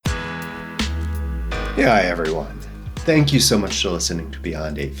Hi, everyone. Thank you so much for listening to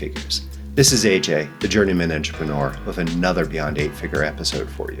Beyond Eight Figures. This is AJ, the journeyman entrepreneur, with another Beyond Eight Figure episode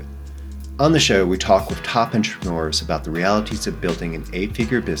for you. On the show, we talk with top entrepreneurs about the realities of building an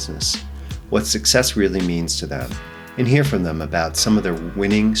eight-figure business, what success really means to them, and hear from them about some of their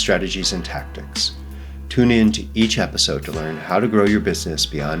winning strategies and tactics. Tune in to each episode to learn how to grow your business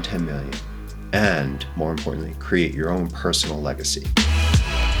beyond 10 million and, more importantly, create your own personal legacy.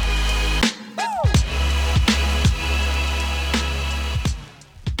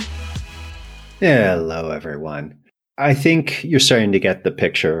 Hello, everyone. I think you're starting to get the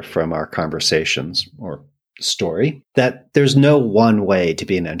picture from our conversations or story that there's no one way to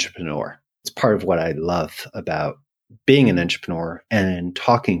be an entrepreneur. It's part of what I love about being an entrepreneur and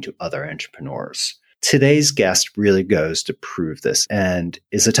talking to other entrepreneurs. Today's guest really goes to prove this and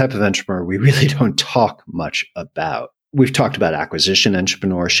is a type of entrepreneur we really don't talk much about. We've talked about acquisition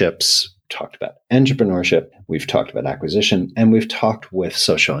entrepreneurships, talked about entrepreneurship, we've talked about acquisition, and we've talked with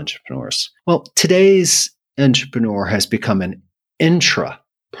social entrepreneurs. Well, today's entrepreneur has become an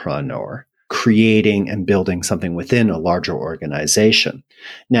intrapreneur, creating and building something within a larger organization.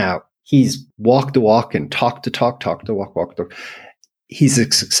 Now, he's walked the walk and talked the talk, talked the walk, walked the walk. He's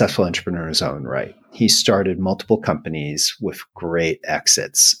a successful entrepreneur in his own right. He started multiple companies with great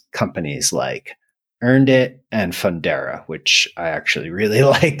exits, companies like Earned It and Fundera, which I actually really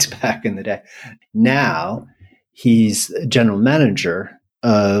liked back in the day. Now he's general manager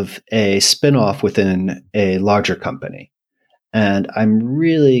of a spinoff within a larger company. And I'm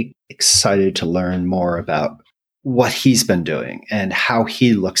really excited to learn more about what he's been doing and how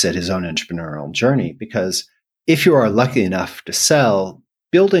he looks at his own entrepreneurial journey. Because if you are lucky enough to sell,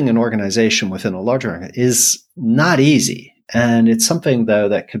 building an organization within a larger organization is not easy. And it's something, though,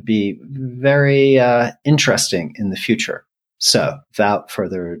 that could be very interesting in the future. So, without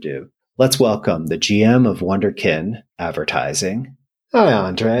further ado, let's welcome the GM of Wunderkind Advertising. Hi,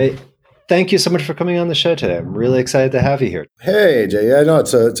 Andre. Thank you so much for coming on the show today. I'm really excited to have you here. Hey, Jay. Yeah, no,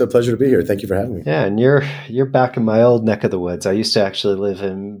 it's a pleasure to be here. Thank you for having me. Yeah, and you're back in my old neck of the woods. I used to actually live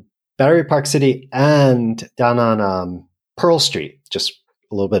in Battery Park City and down on Pearl Street, just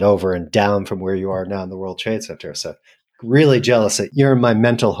a little bit over and down from where you are now in the World Trade Center. So really jealous that you're in my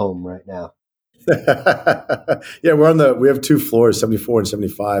mental home right now. Yeah, we have two floors, 74 and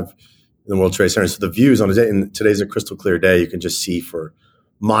 75 in the World Trade Center. So the views on a day, and today's a crystal clear day. You can just see for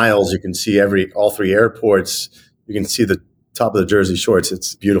miles. You can see all three airports. You can see the top of the Jersey Shore.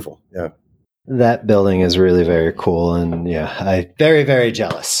 It's beautiful. Yeah. That building is really very cool. And yeah, I'm very, very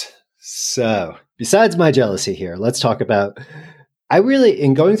jealous. So besides my jealousy here, let's talk about,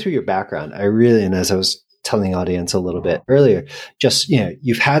 in going through your background, and as I was telling the audience a little bit earlier, just,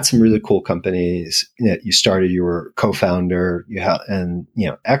 you've had some really cool companies that you started, you were co-founder,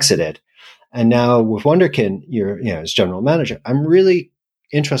 exited. And now with Wunderkind, you're, as general manager. I'm really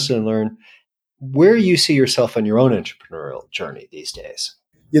interested in learn where you see yourself on your own entrepreneurial journey these days.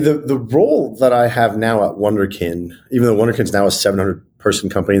 Yeah, the role that I have now at Wunderkind, even though Wunderkind's now a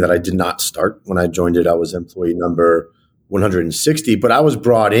 700-person company that I did not start. When I joined it, I was employee number 160, but I was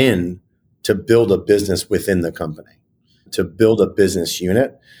brought in to build a business within the company, to build a business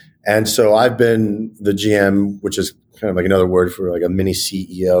unit. And so I've been the GM, which is kind of like another word for like a mini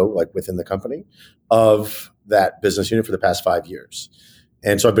CEO, like within the company of that business unit for the past 5 years.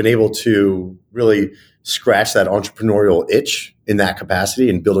 And so I've been able to really scratch that entrepreneurial itch in that capacity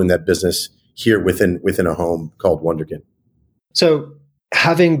and building that business here within a home called Wunderkind. So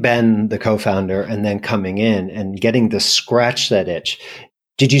having been the co-founder and then coming in and getting to scratch that itch,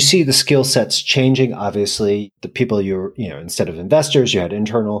 did you see the skill sets changing? Obviously, the people instead of investors, you had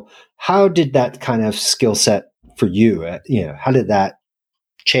internal. How did that kind of skill set for you, how did that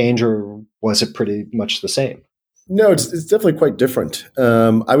change, or was it pretty much the same? No, it's definitely quite different.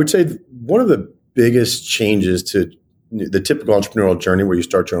 I would say one of the biggest changes to the typical entrepreneurial journey where you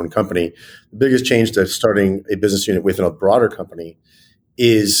start your own company, the biggest change to starting a business unit within a broader company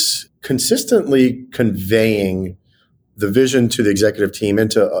is consistently conveying the vision to the executive team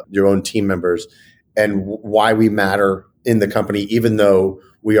and to your own team members and why we matter in the company, even though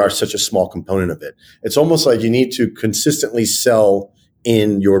we are such a small component of it. It's almost like you need to consistently sell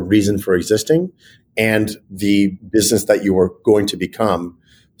in your reason for existing and the business that you are going to become,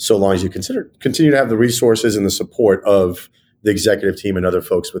 so long as you continue to have the resources and the support of the executive team and other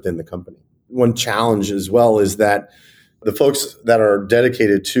folks within the company. One challenge as well is that the folks that are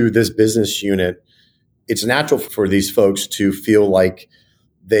dedicated to this business unit, it's natural for these folks to feel like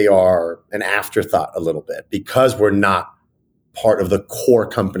they are an afterthought a little bit because we're not part of the core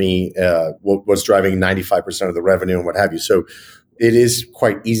company, what's driving 95% of the revenue and what have you. So it is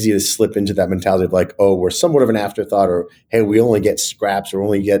quite easy to slip into that mentality of like, oh, we're somewhat of an afterthought, or hey, we only get scraps or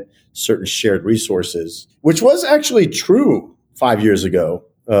only get certain shared resources, which was actually true 5 years ago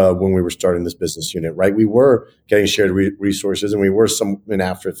when we were starting this business unit, right? We were getting shared resources and we were an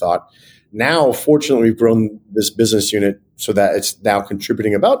afterthought. Now, fortunately, we've grown this business unit so that it's now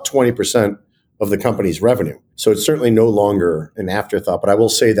contributing about 20% of the company's revenue. So it's certainly no longer an afterthought. But I will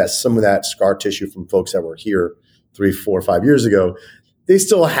say that some of that scar tissue from folks that were here 3, 4, 5 years ago, they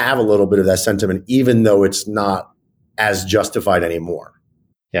still have a little bit of that sentiment, even though it's not as justified anymore.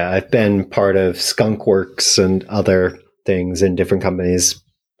 Yeah, I've been part of skunk works and other things in different companies,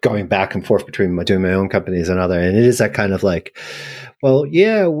 going back and forth between doing my own companies and other. And it is that kind of like, well,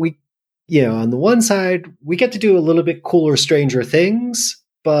 yeah, on the one side, we get to do a little bit cooler, stranger things,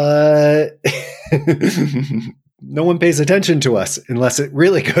 but no one pays attention to us unless it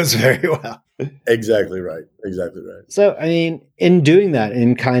really goes very well. Exactly right. Exactly right. So, I mean, in doing that,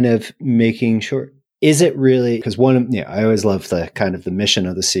 in kind of making sure, is it really, because I always love the kind of the mission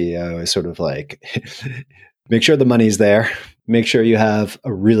of the CEO is sort of like, make sure the money's there, make sure you have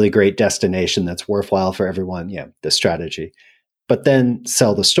a really great destination that's worthwhile for everyone. Yeah, the strategy, but then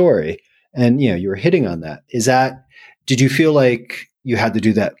sell the story. And, you were hitting on that. Did you feel like you had to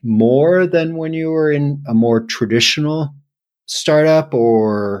do that more than when you were in a more traditional startup?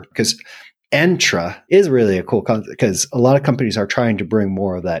 Or because Entra is really a cool concept, because a lot of companies are trying to bring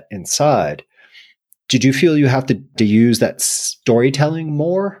more of that inside. Did you feel you have to use that storytelling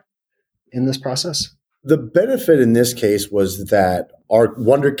more in this process? The benefit in this case was that our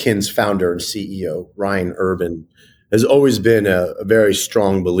Wunderkind's founder and CEO, Ryan Urban, has always been a very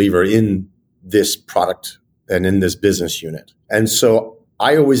strong believer in this product and in this business unit. And so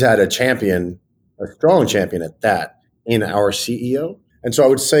I always had a strong champion at that, in our CEO. And so I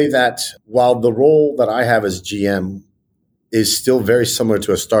would say that while the role that I have as GM is still very similar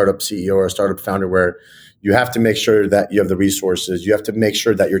to a startup CEO or a startup founder, where you have to make sure that you have the resources, you have to make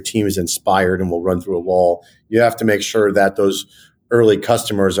sure that your team is inspired and will run through a wall, you have to make sure that those early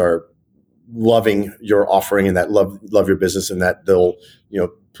customers are loving your offering and that love your business, and that they'll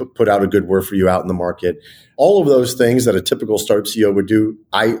put out a good word for you out in the market. All of those things that a typical startup CEO would do,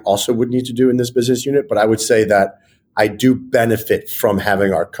 I also would need to do in this business unit. But I would say that I do benefit from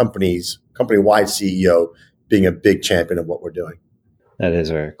having our company-wide CEO being a big champion of what we're doing. That is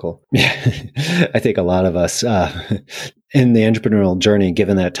very cool. I think a lot of us in the entrepreneurial journey,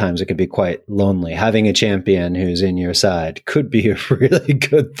 given that at times it can be quite lonely, having a champion who's in your side could be a really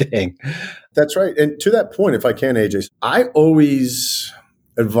good thing. That's right. And to that point, if I can, AJ, I always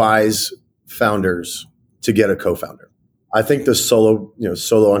advise founders to get a co-founder. I think the solo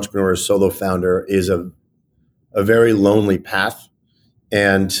entrepreneur, solo founder is a very lonely path.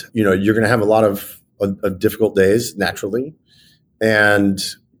 And, you're going to have a lot of difficult days naturally. And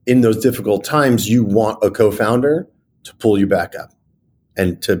in those difficult times, you want a co-founder to pull you back up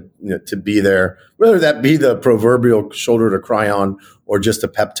and to be there, whether that be the proverbial shoulder to cry on or just a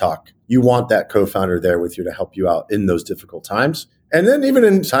pep talk. You want that co-founder there with you to help you out in those difficult times. And then even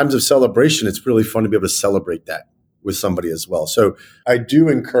in times of celebration, it's really fun to be able to celebrate that with somebody as well. So I do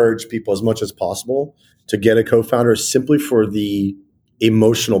encourage people as much as possible to get a co-founder, simply for the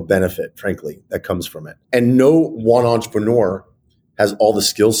emotional benefit, frankly, that comes from it. And no one entrepreneur has all the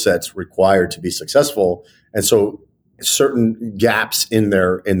skill sets required to be successful. And so certain gaps in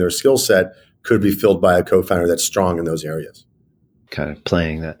their skill set could be filled by a co-founder that's strong in those areas. Kind of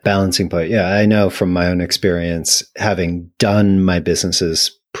playing that balancing point. Yeah, I know from my own experience, having done my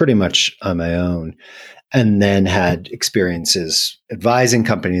businesses pretty much on my own, and then had experiences advising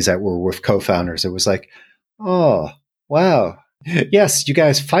companies that were with co-founders. It was like, oh, wow. Yes, you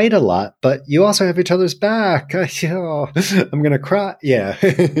guys fight a lot, but you also have each other's back. I'm going to cry. Yeah.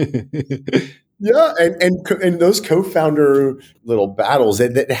 Yeah. And those co-founder little battles,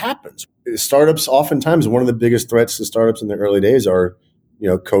 it happens. Startups, oftentimes, one of the biggest threats to startups in the early days are,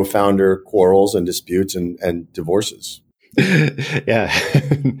 co-founder quarrels and disputes and divorces. Yeah.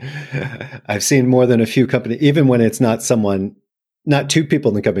 I've sseen more than a few companies, even when it's not two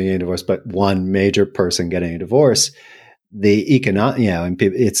people in the company getting a divorce, but one major person getting a divorce. The economic, and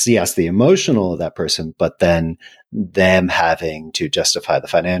it's, yes, the emotional of that person, but then them having to justify the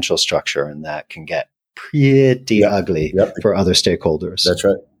financial structure, and that can get pretty ugly for other stakeholders. That's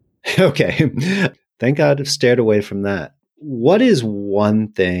right. Okay. Thank God I've stayed away from that. What is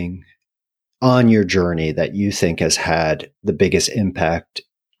one thing on your journey that you think has had the biggest impact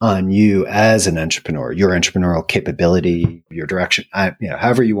on you as an entrepreneur, your entrepreneurial capability, your direction,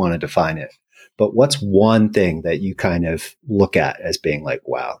 however you want to define it? But what's one thing that you kind of look at as being like,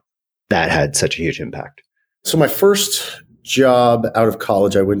 wow, that had such a huge impact? So my first job out of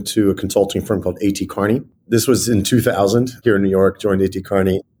college, I went to a consulting firm called A.T. Kearney. This was in 2000 here in New York, joined A.T.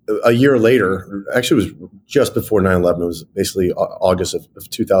 Kearney. A year later, actually it was just before 9/11, it was basically August of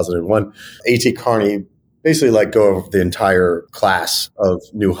 2001, A.T. Kearney basically let go of the entire class of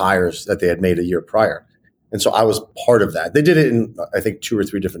new hires that they had made a year prior. And so I was part of that. They did it in, I think, 2 or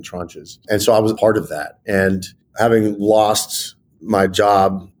 3 different tranches. And so I was part of that. And having lost my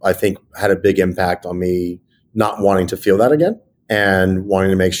job, I think had a big impact on me not wanting to feel that again and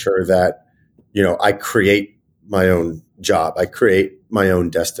wanting to make sure that, I create my own job. I create my own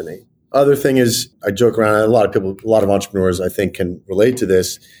destiny. Other thing is, I joke around, a lot of entrepreneurs I think can relate to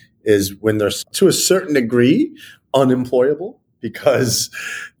this, is when they're to a certain degree unemployable because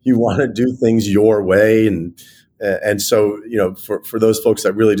you want to do things your way. And so, for those folks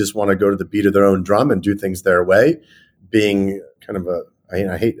that really just want to go to the beat of their own drum and do things their way, being kind of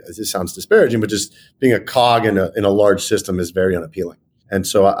I hate, this sounds disparaging, but just being a cog in a large system is very unappealing. And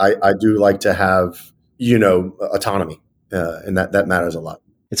so I do like to have, autonomy, and that matters a lot.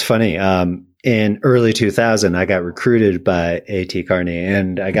 It's funny. In early 2000, I got recruited by A.T. Kearney,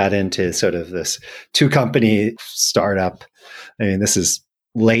 and I got into sort of this 2-company startup. I mean, this is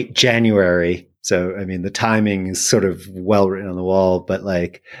late January. So, I mean, the timing is sort of well written on the wall, but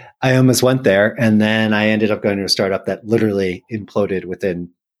like I almost went there, and then I ended up going to a startup that literally imploded within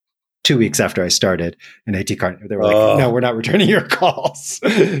 2 weeks after I started in A.T. Kearney. They were like, no, we're not returning your calls.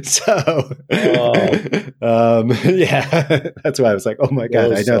 So, yeah, that's why I was like, oh my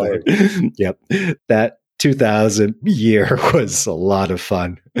God, I know that. Yep. That 2000 year was a lot of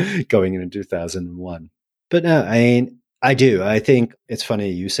fun going into 2001. But no, I mean, I do. I think it's funny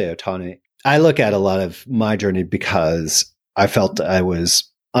you say autonomy. I look at a lot of my journey because I felt I was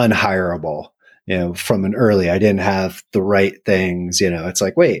unhireable, from an early. I didn't have the right things, it's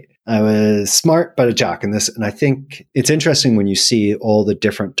like, wait, I was smart, but a jock in this. And I think it's interesting when you see all the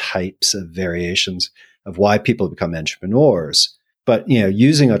different types of variations of why people become entrepreneurs. But,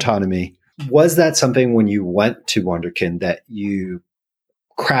 using autonomy, was that something when you went to Wunderkind that you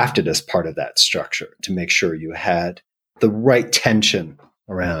crafted as part of that structure to make sure you had the right tension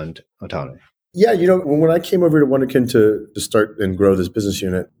around autonomy? Yeah, when I came over to Wunderkind to start and grow this business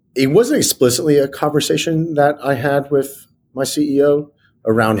unit, it wasn't explicitly a conversation that I had with my CEO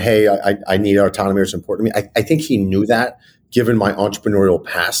around, hey, I need autonomy, it's important to me. I think he knew that, given my entrepreneurial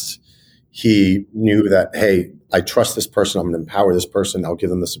past. He knew that, hey, I trust this person, I'm going to empower this person, I'll give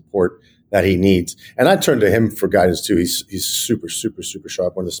them the support that he needs. And I turned to him for guidance too. He's super, super, super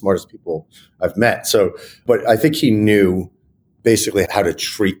sharp, one of the smartest people I've met. So, but I think he knew basically how to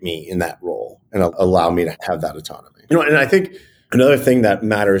treat me in that role and allow me to have that autonomy. And I think another thing that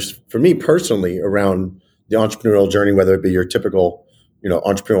matters for me personally around the entrepreneurial journey, whether it be your typical,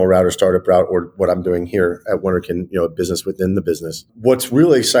 entrepreneurial route or startup route, or what I'm doing here at Wunderkind, a business within the business. What's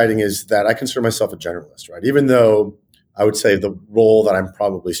really exciting is that I consider myself a generalist, right? Even though I would say the role that I'm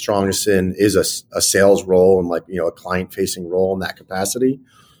probably strongest in is a sales role and a client-facing role in that capacity.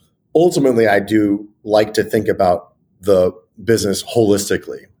 Ultimately, I do like to think about the business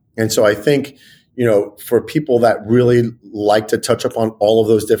holistically. And so I think, for people that really like to touch upon all of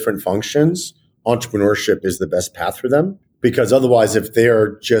those different functions, entrepreneurship is the best path for them. Because otherwise, if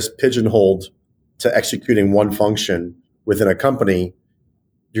they're just pigeonholed to executing one function within a company,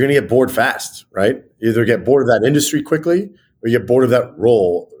 you're going to get bored fast, right? You either get bored of that industry quickly or you get bored of that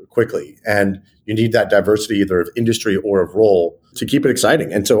role quickly. And you need that diversity either of industry or of role to keep it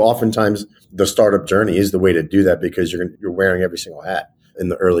exciting. And so oftentimes the startup journey is the way to do that because you're wearing every single hat in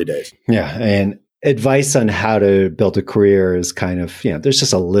the early days. Yeah. And advice on how to build a career is kind of, there's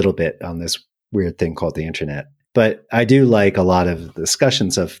just a little bit on this weird thing called the internet. But I do like a lot of the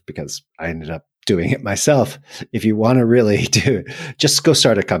discussions because I ended up doing it myself. If you want to really do, just go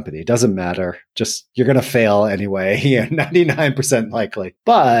start a company. It doesn't matter. You're going to fail anyway. 99% likely.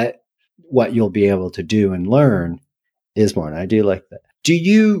 But what you'll be able to do and learn is more. And I do like that. Do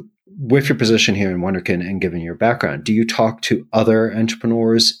you, with your position here in Wunderkind and given your background, do you talk to other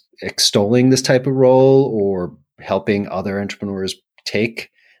entrepreneurs extolling this type of role or helping other entrepreneurs take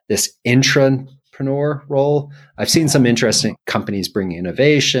this intrapreneur role? I've seen some interesting companies bring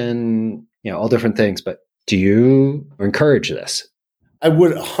innovation, all different things, but do you encourage this? I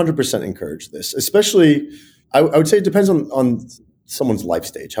would 100% encourage this, especially, I would say it depends on someone's life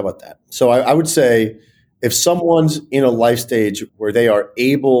stage. How about that? So I would say if someone's in a life stage where they are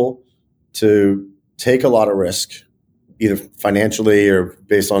able to take a lot of risk, either financially or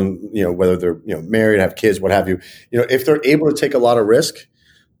based on, whether they're, married, have kids, what have you, if they're able to take a lot of risk,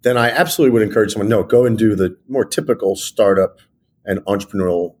 then I absolutely would encourage someone, no, go and do the more typical startup and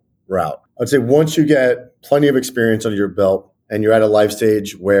entrepreneurial route. I'd say once you get plenty of experience under your belt and you're at a life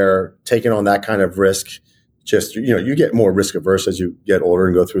stage where taking on that kind of risk, just, you get more risk averse as you get older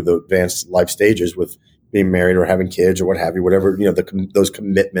and go through the advanced life stages with being married or having kids or what have you, whatever, those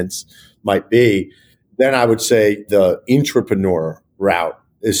commitments might be. Then I would say the intrapreneur route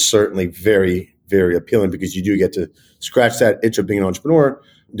is certainly very, very appealing because you do get to scratch that itch of being an entrepreneur,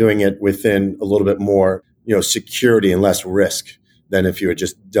 doing it within a little bit more, security and less risk than if you had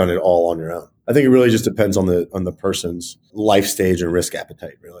just done it all on your own. I think it really just depends on the person's life stage and risk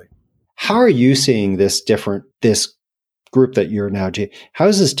appetite, really. How are you seeing this group that you're now, how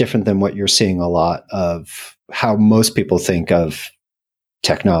is this different than what you're seeing a lot of how most people think of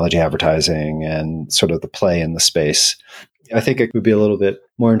technology advertising and sort of the play in the space? I think it would be a little bit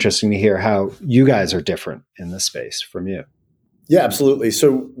more interesting to hear how you guys are different in this space from you. Yeah, absolutely.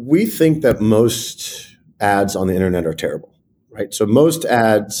 So we think that most ads on the internet are terrible, right? So most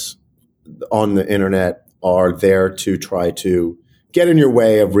ads on the internet are there to try to get in your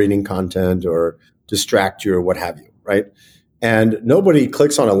way of reading content or distract you or what have you, right? And nobody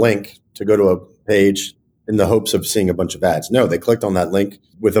clicks on a link to go to a page in the hopes of seeing a bunch of ads. No, they clicked on that link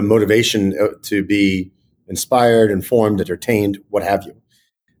with a motivation to be inspired, informed, entertained, what have you.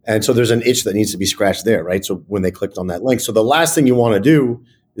 And so there's an itch that needs to be scratched there, right? So when they clicked on that link. So the last thing you want to do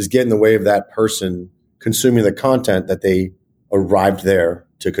is get in the way of that person consuming the content that they arrived there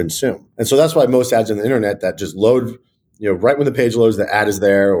to consume. And so that's why most ads on the internet that just load, right when the page loads, the ad is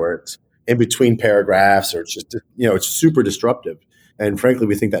there, or it's in between paragraphs, or it's just, it's super disruptive. And frankly,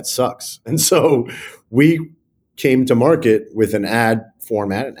 we think that sucks. And so we came to market with an ad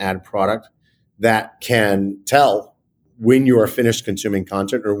format, an ad product that can tell when you are finished consuming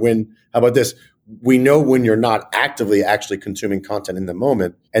content, or how about this? We know when you're not actively actually consuming content in the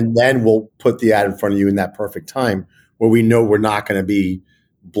moment, and then we'll put the ad in front of you in that perfect time where we know we're not going to be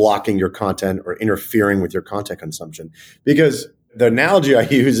blocking your content or interfering with your content consumption. Because the analogy I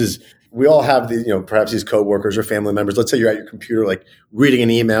use is we all have these, perhaps these coworkers or family members. Let's say you're at your computer, like reading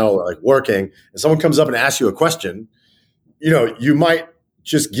an email or like working, and someone comes up and asks you a question. You might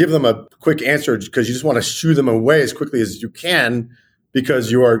just give them a quick answer because you just want to shoo them away as quickly as you can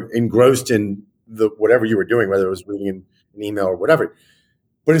because you are engrossed in whatever you were doing, whether it was reading an email or whatever.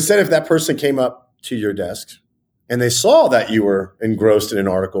 But instead, if that person came up to your desk and they saw that you were engrossed in an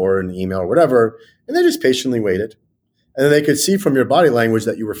article or an email or whatever, and they just patiently waited, and then they could see from your body language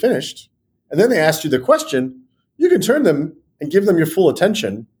that you were finished, and then they asked you the question, you can turn them and give them your full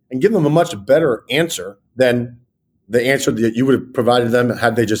attention and give them a much better answer than the answer that you would have provided them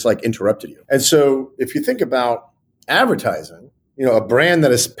had they just interrupted you. And so if you think about advertising, a brand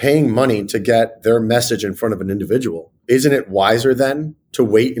that is paying money to get their message in front of an individual, isn't it wiser then to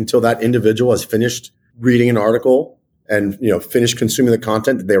wait until that individual has finished reading an article and, finished consuming the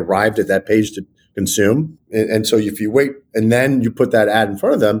content that they arrived at that page to consume? And so if you wait and then you put that ad in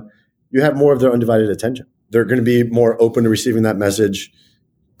front of them, you have more of their undivided attention. They're going to be more open to receiving that message,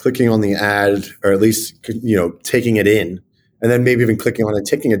 clicking on the ad, or at least, taking it in, and then maybe even clicking on it,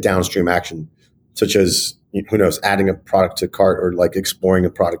 taking a downstream action, such as, who knows, adding a product to cart, or exploring a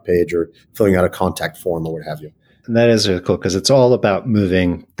product page, or filling out a contact form, or what have you. And that is really cool because it's all about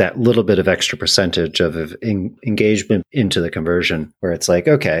moving that little bit of extra percentage of engagement into the conversion, where it's like,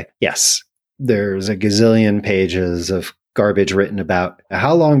 okay, yes, there's a gazillion pages of garbage written about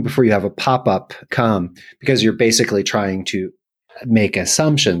how long before you have a pop-up come, because you're basically trying to make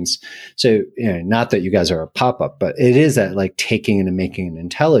assumptions. So, not that you guys are a pop-up, but it is that taking and making it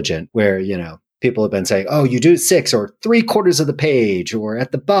intelligent, where, people have been saying, oh, you do 6 or 3/4 of the page, or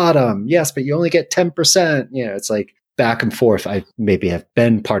at the bottom. Yes, but you only get 10%. It's back and forth. I maybe have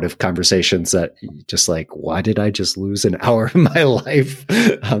been part of conversations that just why did I just lose an hour of my life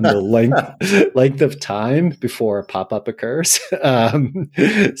on the length of time before a pop-up occurs?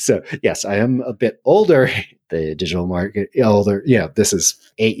 So yes, I am a bit older, the digital market older. Yeah, this is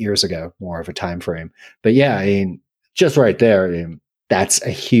 8 years ago, more of a time frame. But yeah, just right there, that's a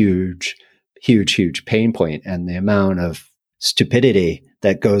huge pain point, and the amount of stupidity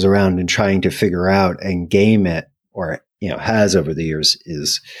that goes around in trying to figure out and game it, or has over the years,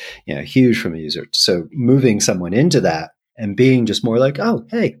 is huge from a user. So moving someone into that and being just more oh,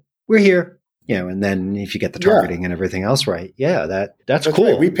 hey, we're here, and then if you get the targeting and everything else right, that's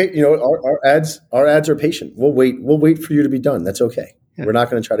cool. Right. We pay, our ads are patient. We'll wait for you to be done. That's okay. Yeah. We're not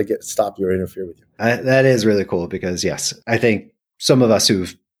going to try to stop you or interfere with you. That is really cool because yes, I think some of us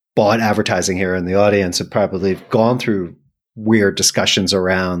who've bought advertising here in the audience have probably gone through weird discussions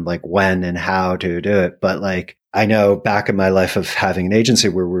around when and how to do it. But I know back in my life of having an agency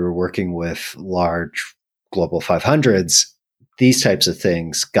where we were working with large global 500s, these types of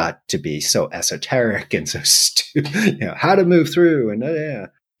things got to be so esoteric and so stupid, how to move through. And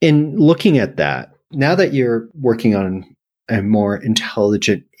in looking at that, now that you're working on a more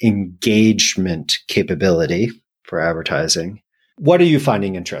intelligent engagement capability for advertising, what are you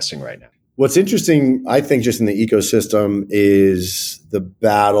finding interesting right now? What's interesting, I think, just in the ecosystem is the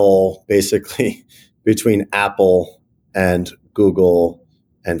battle basically between Apple and Google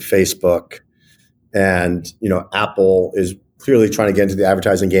and Facebook. And, Apple is clearly trying to get into the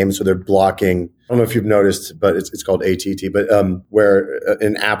advertising game. So they're blocking, I don't know if you've noticed, but it's called ATT, but where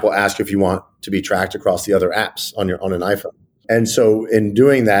an app will ask you if you want to be tracked across the other apps on an iPhone. And so in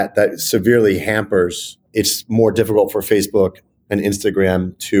doing that, that severely hampers, it's more difficult for Facebook and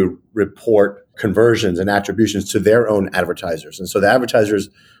Instagram to report conversions and attributions to their own advertisers. And so the advertisers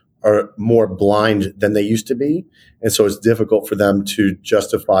are more blind than they used to be. And so it's difficult for them to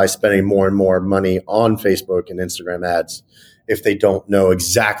justify spending more and more money on Facebook and Instagram ads if they don't know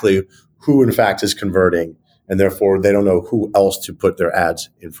exactly who in fact is converting. And therefore they don't know who else to put their ads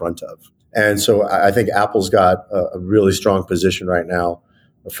in front of. And so I think Apple's got a really strong position right now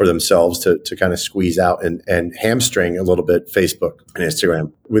for themselves to kind of squeeze out and hamstring a little bit Facebook and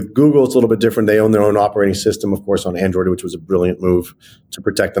Instagram. With Google, it's a little bit different. They own their own operating system, of course, on Android, which was a brilliant move to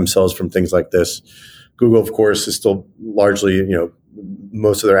protect themselves from things like this. Google, of course, is still largely,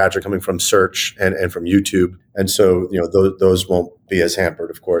 most of their ads are coming from search and from YouTube. And so, those won't be as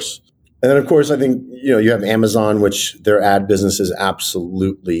hampered, of course. And then, of course, I think, you have Amazon, which their ad business is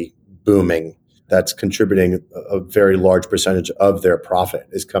absolutely booming. That's contributing a very large percentage of their profit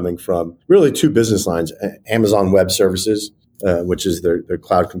is coming from really two business lines: Amazon Web Services, which is their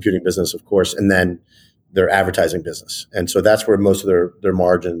cloud computing business, of course, and then their advertising business. And so that's where most of their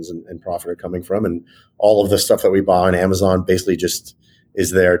margins and profit are coming from. And all of the stuff that we buy on Amazon basically just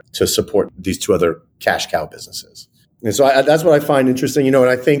is there to support these two other cash cow businesses. And so that's what I find interesting, and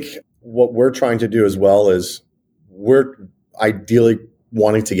I think what we're trying to do as well is we're ideally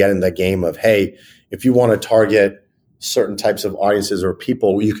wanting to get in the game of, hey, if you want to target certain types of audiences or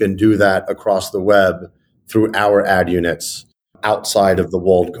people, you can do that across the web through our ad units outside of the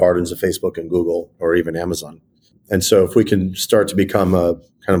walled gardens of Facebook and Google or even Amazon. And so if we can start to become a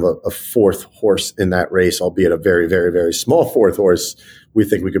kind of a fourth horse in that race, albeit a very, very, very small fourth horse, we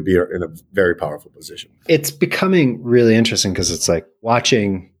think we could be in a very powerful position. It's becoming really interesting because it's like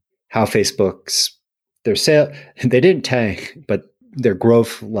watching how Facebook's, their sale, they didn't tank, but their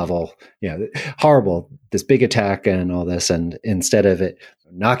growth level, horrible, this big attack and all this. And instead of it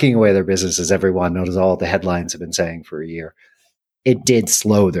knocking away their business, as everyone knows, all the headlines have been saying for a year, it did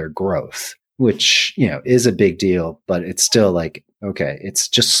slow their growth, which, is a big deal, but it's still like, okay, it's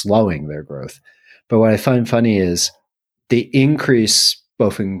just slowing their growth. But what I find funny is the increase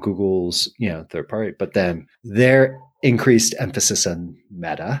both in Google's, third party, but then their increased emphasis on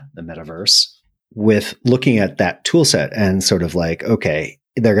Meta, the metaverse, with looking at that tool set and sort of like, okay,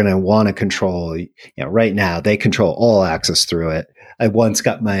 they're going to want to control, right now they control all access through it. I once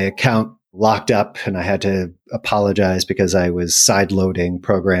got my account locked up and I had to apologize because I was sideloading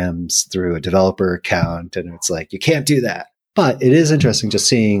programs through a developer account. And it's like, you can't do that. But it is interesting just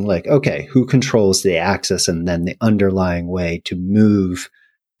seeing like, okay, who controls the access and then the underlying way to move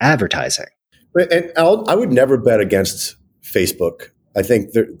advertising. And I would never bet against Facebook. I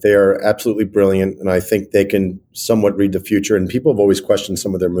think they're absolutely brilliant, and I think they can somewhat read the future. And people have always questioned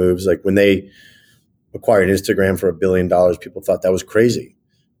some of their moves. Like when they acquired Instagram for $1 billion, people thought that was crazy.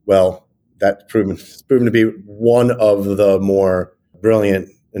 Well, that's proven to be one of the more brilliant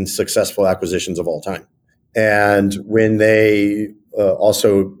and successful acquisitions of all time. And when they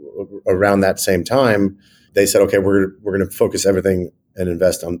also around that same time, they said, okay, we're going to focus everything and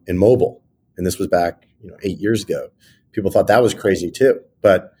invest in mobile. And this was back 8 years ago. People thought that was crazy too,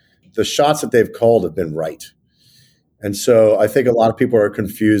 but the shots that they've called have been right. And so I think a lot of people are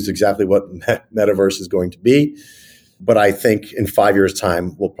confused exactly what metaverse is going to be. But I think in 5 years'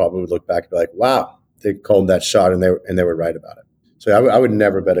 time, we'll probably look back and be like, wow, they called that shot and they were right about it. So I would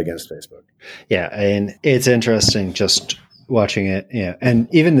never bet against Facebook. Yeah, and it's interesting just watching it. Yeah, and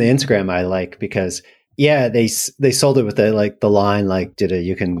even the Instagram I like because they sold it with the line like,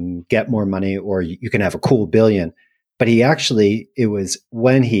 you can get more money or you can have a cool billion. But it was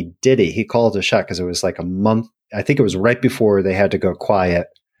when he did it, he called a shot because it was like a month. I think it was right before they had to go quiet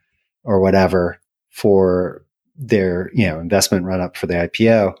or whatever for their, investment run up for the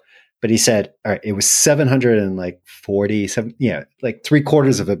IPO. But he said, all right, it was 747, like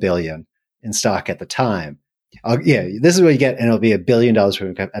 $750 million in stock at the time. This is what you get. And it'll be $1 billion.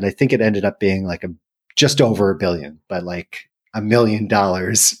 And I think it ended up being like just over $1 billion, but like $1 million,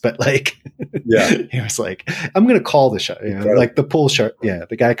 but like, Yeah. he was like, I'm going to call the shot, like the pool shark. Yeah.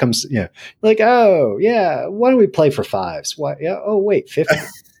 The guy comes, like, oh yeah, why don't we play for fives? Why? Yeah. Oh wait, 50.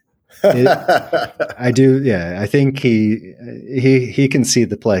 I do. Yeah. I think he can see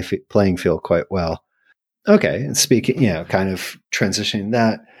the playing field quite well. Okay. And speaking, kind of transitioning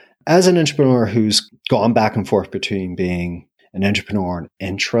that, as an entrepreneur who's gone back and forth between being an entrepreneur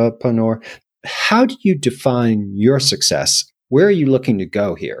and intrapreneur, how do you define your success? Where are you looking to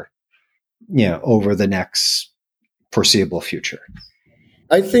go here, over the next foreseeable future?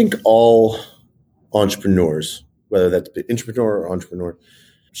 I think all entrepreneurs, whether that's intrapreneur or entrepreneur,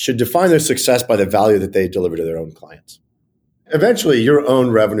 should define their success by the value that they deliver to their own clients. Eventually, your own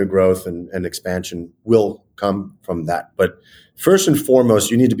revenue growth and expansion will come from that. But first and foremost,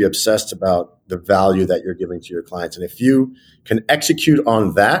 you need to be obsessed about the value that you're giving to your clients. And if you can execute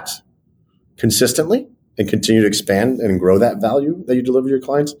on that consistently and continue to expand and grow that value that you deliver to your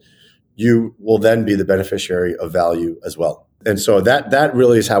clients, you will then be the beneficiary of value as well. And so that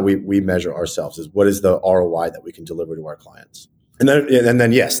really is how we measure ourselves, is what is the ROI that we can deliver to our clients. And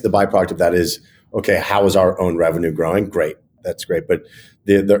then yes, the byproduct of that is, okay, how is our own revenue growing? Great. That's great. But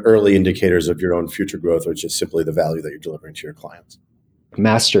the early indicators of your own future growth are just simply the value that you're delivering to your clients.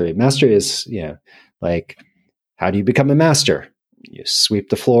 Mastery is, like, how do you become a master? You sweep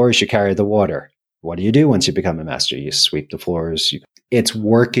the floors, you carry the water. What do you do once you become a master? You sweep the floors. It's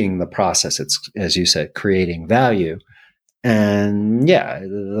working the process. It's, as you said, creating value. And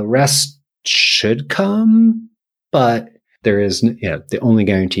the rest should come, but there is, the only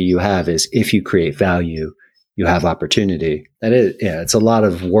guarantee you have is if you create value, you have opportunity. That is, it's a lot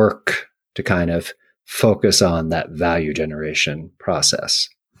of work to kind of focus on that value generation process.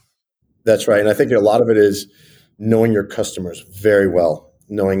 That's right. And I think a lot of it is knowing your customers very well,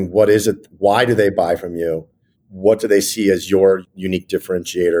 knowing what is it, why do they buy from you? What do they see as your unique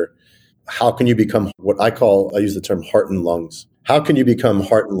differentiator? How can you become what I use the term heart and lungs. How can you become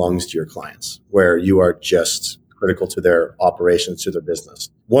heart and lungs to your clients, where you are just critical to their operations, to their business?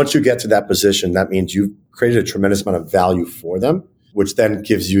 Once you get to that position, that means you've created a tremendous amount of value for them, which then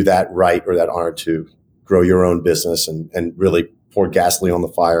gives you that right or that honor to grow your own business and really pour gasoline on the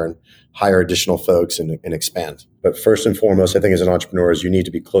fire and hire additional folks and expand. But first and foremost, I think as an entrepreneur, is you need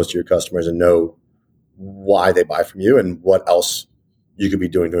to be close to your customers and know why they buy from you and what else you could be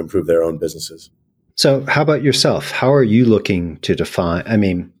doing to improve their own businesses. So how about yourself? How are you looking to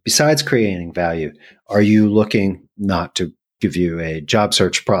define, besides creating value, are you looking not to give you a job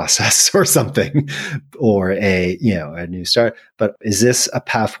search process or something, or a new start, but is this a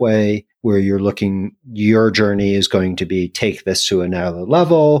pathway where you're looking, your journey is going to be take this to another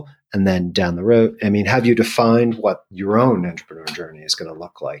level and then down the road? Have you defined what your own entrepreneur journey is going to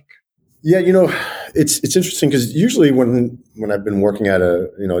look like? Yeah, it's interesting because usually when I've been working at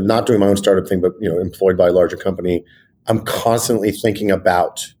not doing my own startup thing, but employed by a larger company, I'm constantly thinking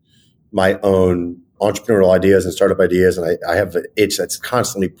about my own entrepreneurial ideas and startup ideas, and I have an itch that's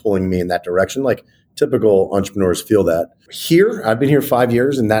constantly pulling me in that direction. Like typical entrepreneurs feel that. Here, I've been here 5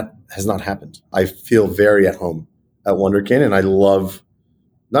 years, and that has not happened. I feel very at home at Wunderkind, and I love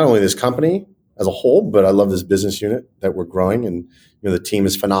not only this company as a whole, but I love this business unit that we're growing, and the team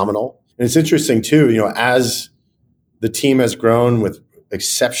is phenomenal. And it's interesting too, as the team has grown with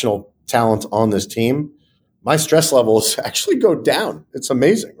exceptional talent on this team, my stress levels actually go down. It's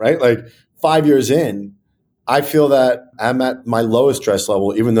amazing, right? Like 5 years in, I feel that I'm at my lowest stress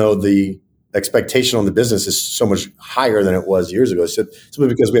level, even though the expectation on the business is so much higher than it was years ago. So simply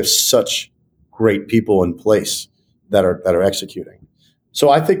because we have such great people in place that are executing. So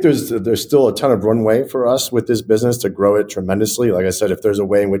I think there's still a ton of runway for us with this business to grow it tremendously. Like I said, if there's a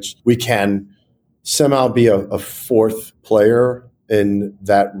way in which we can somehow be a fourth player in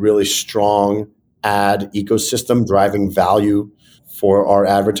that really strong ad ecosystem, driving value for our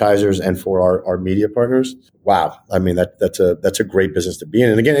advertisers and for our media partners, wow! That's a great business to be in.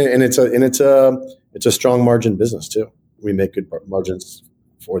 And again, it's a strong margin business too. We make good margins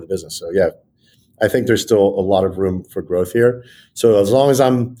for the business. So yeah. I think there's still a lot of room for growth here. So as long as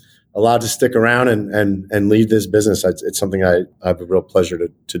I'm allowed to stick around and lead this business, it's something I have a real pleasure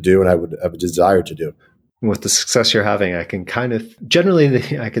to do, and I would have a desire to do. With the success you're having, I can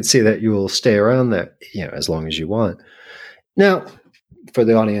I can see that you will stay around there, as long as you want. Now, for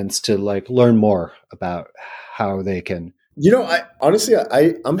the audience to learn more about how they can.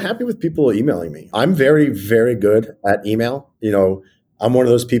 I'm happy with people emailing me. I'm very, very good at email. I'm one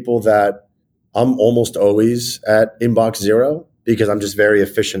of those people that I'm almost always at inbox zero because I'm just very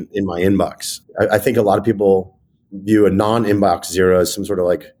efficient in my inbox. I think a lot of people view a non-inbox zero as some sort of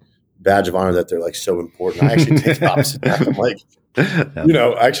badge of honor that they're like so important. I actually take the opposite back. I'm like,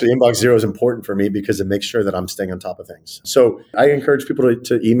 actually inbox zero is important for me because it makes sure that I'm staying on top of things. So I encourage people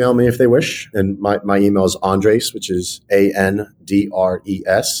to email me if they wish. And my email is Andres, which is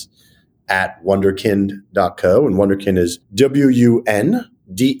ANDRES @wunderkind.co. And Wunderkind is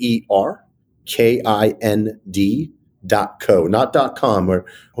WUNDERKIND.co, not .com. We're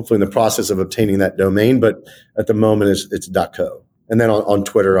hopefully in the process of obtaining that domain, but at the moment it's .co. And then on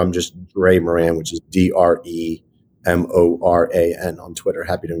Twitter, I'm just Dre Moran, which is DREMORAN on Twitter.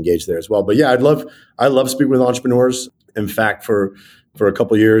 Happy to engage there as well. But yeah, I love speaking with entrepreneurs. In fact, for a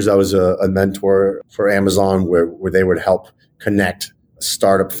couple of years, I was a mentor for Amazon where they would help connect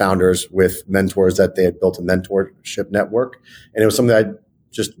startup founders with mentors that they had built a mentorship network. And it was something that I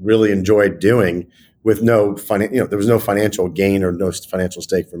just really enjoyed doing with there was no financial gain or no financial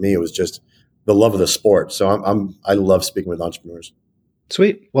stake for me. It was just the love of the sport. So I love speaking with entrepreneurs.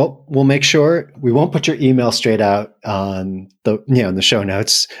 Sweet. Well, we'll make sure we won't put your email straight out on in the show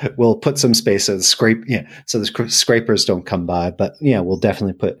notes. We'll put some spaces, so the scrapers don't come by. But we'll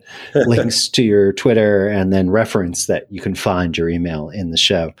definitely put links to your Twitter and then reference that you can find your email in the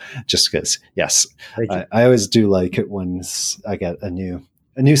show. Just because, yes, I always do like it when I get a new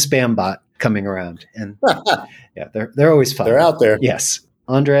spam bot coming around, and they're always fun. They're out there. Yes,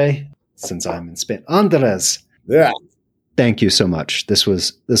 Andre. Since I'm in Spain, Andres. Yeah. Thank you so much. This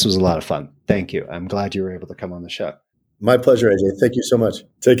was a lot of fun. Thank you. I'm glad you were able to come on the show. My pleasure, AJ. Thank you so much.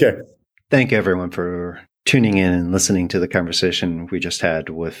 Take care. Thank you, everyone, for tuning in and listening to the conversation we just had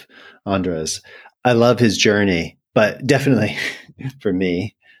with Andres. I love his journey, but definitely for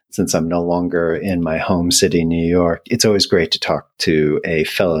me, since I'm no longer in my home city, New York, it's always great to talk to a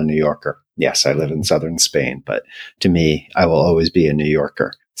fellow New Yorker. Yes, I live in southern Spain, but to me, I will always be a New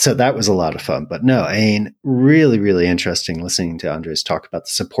Yorker. So that was a lot of fun. But no, really, really interesting listening to Andres talk about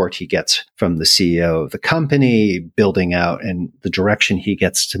the support he gets from the CEO of the company, building out and the direction he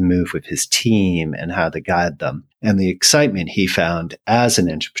gets to move with his team and how to guide them, and the excitement he found as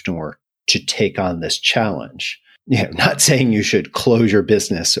an entrepreneur to take on this challenge. Not saying you should close your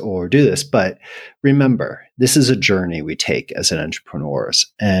business or do this, but remember, this is a journey we take as entrepreneurs,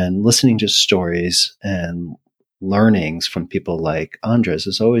 and listening to stories and learnings from people like Andres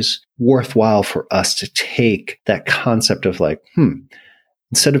is always worthwhile for us to take that concept of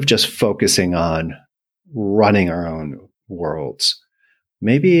instead of just focusing on running our own worlds,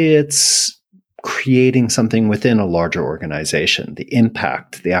 maybe it's creating something within a larger organization, the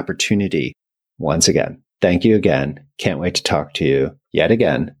impact, the opportunity. Once again, thank you again. Can't wait to talk to you yet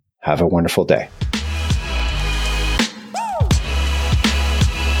again. Have a wonderful day.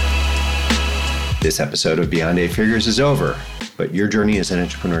 This episode of Beyond Eight Figures is over, but your journey as an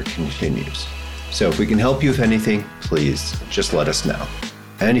entrepreneur continues. So if we can help you with anything, please just let us know.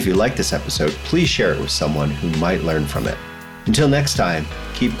 And if you like this episode, please share it with someone who might learn from it. Until next time,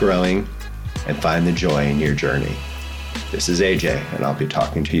 keep growing and find the joy in your journey. This is AJ, and I'll be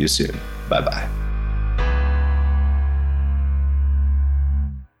talking to you soon. Bye-bye.